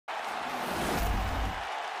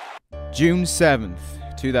June 7th,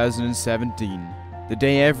 2017. The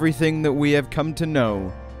day everything that we have come to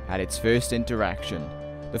know had its first interaction.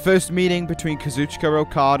 The first meeting between Kazuchika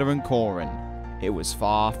Okada and Coren. It was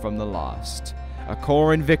far from the last. A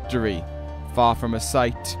Coren victory, far from a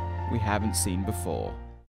sight we haven't seen before.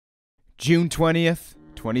 June 20th,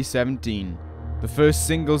 2017. The first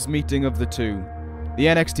singles meeting of the two. The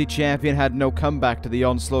NXT champion had no comeback to the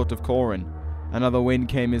onslaught of Coren. Another win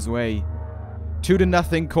came his way.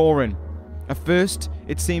 2-0 Coren. At first,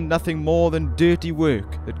 it seemed nothing more than dirty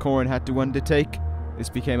work that Coren had to undertake. This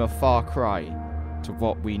became a far cry to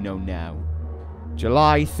what we know now.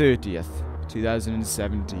 July 30th,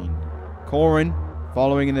 2017. Coren,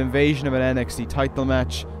 following an invasion of an NXT title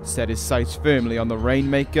match, set his sights firmly on the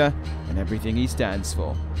Rainmaker and everything he stands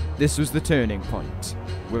for. This was the turning point,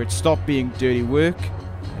 where it stopped being dirty work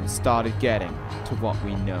and started getting to what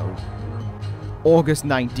we know. August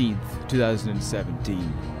 19th,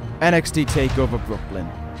 2017. NXT TakeOver Brooklyn.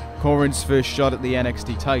 Coren's first shot at the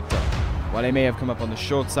NXT title. While he may have come up on the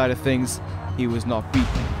short side of things, he was not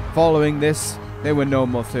beaten. Following this, there were no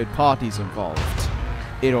more third parties involved.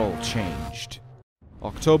 It all changed.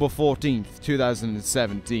 October 14th,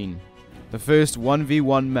 2017. The first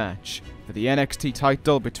 1v1 match for the NXT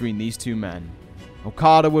title between these two men.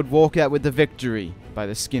 Okada would walk out with the victory by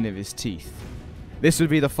the skin of his teeth. This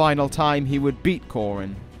would be the final time he would beat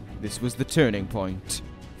Coren. This was the turning point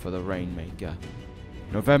for the Rainmaker.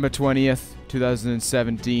 November 20th,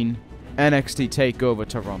 2017. NXT TakeOver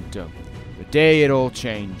Toronto. The day it all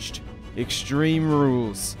changed. Extreme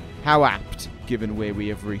Rules. How apt, given where we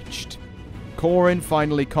have reached. Coren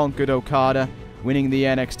finally conquered Okada, winning the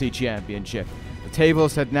NXT Championship. The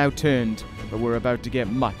tables had now turned, but were about to get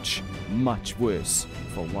much, much worse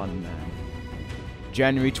for one man.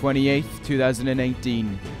 January 28th,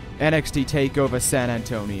 2018. NXT TakeOver San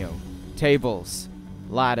Antonio. Tables,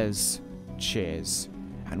 ladders, chairs.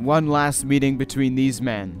 And one last meeting between these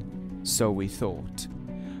men, so we thought.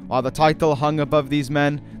 While the title hung above these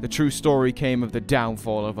men, the true story came of the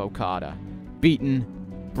downfall of Okada. Beaten,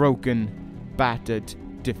 broken, battered,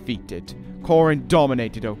 defeated. Coren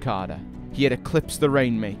dominated Okada. He had eclipsed the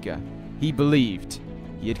Rainmaker. He believed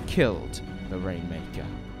he had killed the Rainmaker.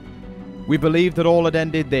 We believed that all had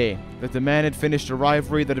ended there, that the man had finished a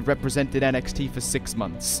rivalry that had represented NXT for 6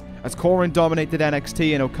 months. As Coren dominated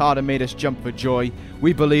NXT and Okada made us jump for joy,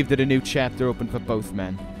 we believed that a new chapter opened for both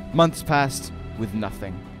men. Months passed with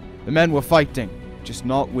nothing. The men were fighting, just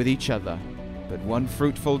not with each other. But one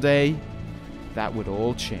fruitful day, that would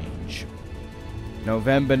all change.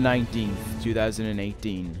 November 19th,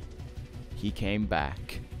 2018. He came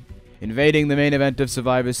back. Invading the main event of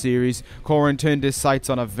Survivor Series, Coren turned his sights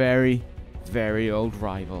on a very, very old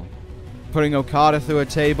rival. Putting Okada through a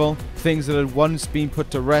table, things that had once been put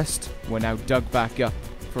to rest were now dug back up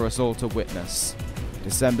for us all to witness.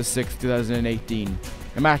 December 6th, 2018.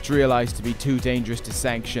 A match realized to be too dangerous to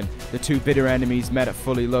sanction. The two bitter enemies met at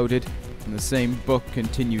Fully Loaded, and the same book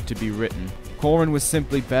continued to be written. Coren was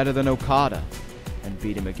simply better than Okada, and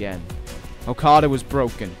beat him again. Okada was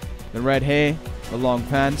broken. The red hair, the long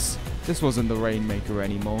pants, this wasn't the Rainmaker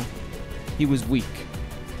anymore. He was weak.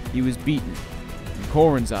 He was beaten. In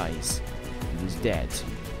Coren's eyes, he was dead.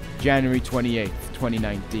 January 28th,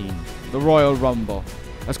 2019. The Royal Rumble.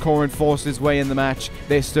 As Coren forced his way in the match,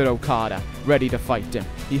 there stood Okada, ready to fight him.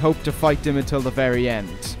 He hoped to fight him until the very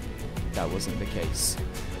end. That wasn't the case.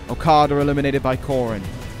 Okada eliminated by Coren.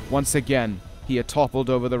 Once again, he had toppled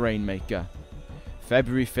over the Rainmaker.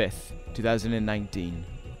 February 5th, 2019.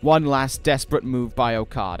 One last desperate move by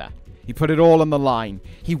Okada. He put it all on the line.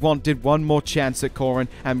 He wanted one more chance at Coren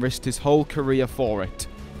and risked his whole career for it.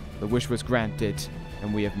 The wish was granted,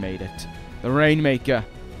 and we have made it. The Rainmaker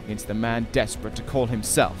against the man desperate to call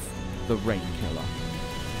himself the Rainkiller.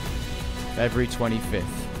 February 25th,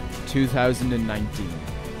 2019.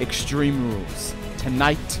 Extreme Rules.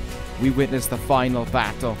 Tonight, we witness the final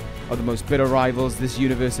battle of the most bitter rivals this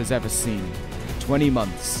universe has ever seen. 20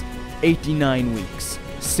 months, 89 weeks,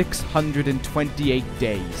 628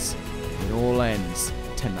 days. It all ends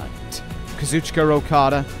tonight. Kazuchika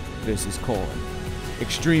Okada versus Coren.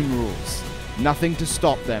 Extreme Rules. Nothing to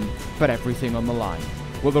stop them, but everything on the line.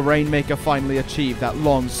 Will the Rainmaker finally achieve that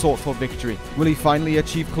long sought-for victory? Will he finally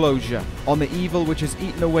achieve closure on the evil which has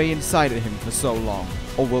eaten away inside of him for so long?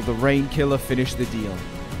 Or will the Rainkiller finish the deal?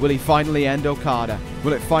 Will he finally end Okada?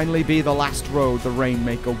 Will it finally be the last road the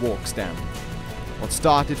Rainmaker walks down? What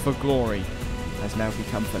started for glory has now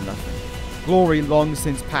become for nothing. Glory long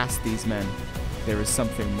since passed these men. There is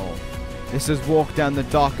something more. This has walked down the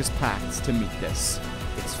darkest paths to meet this,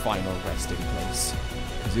 its final resting place.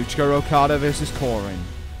 Kazuchika Okada versus Coren.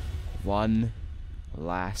 One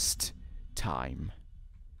last time.